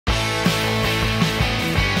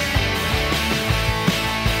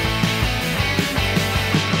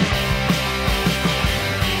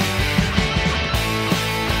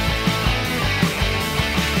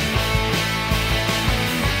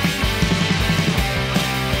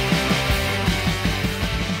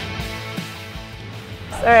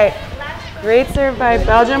All right, great serve by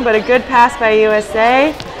Belgium, but a good pass by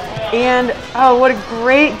USA. And oh, what a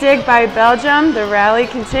great dig by Belgium. The rally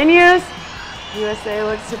continues. USA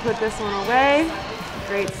looks to put this one away.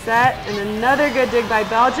 Great set, and another good dig by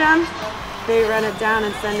Belgium. They run it down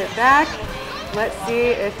and send it back. Let's see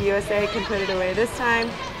if USA can put it away this time.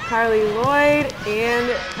 Carli Lloyd,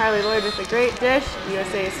 and Carli Lloyd with a great dish.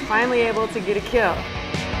 USA is finally able to get a kill.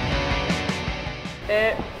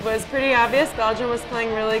 It was pretty obvious Belgium was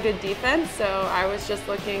playing really good defense, so I was just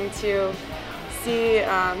looking to see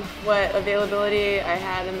what availability I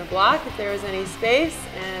had in the block, if there was any space,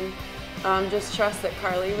 and just trust that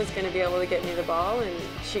Carli was going to be able to get me the ball, and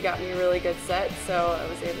she got me a really good set, so I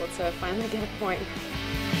was able to finally get a point.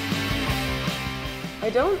 I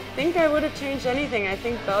don't think I would have changed anything. I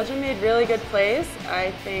think Belgium made really good plays.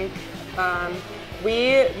 I think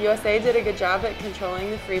USA did a good job at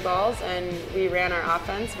controlling the free balls, and we ran our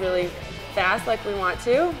offense really fast like we want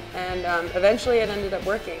to, and eventually it ended up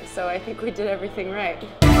working, so I think we did everything right.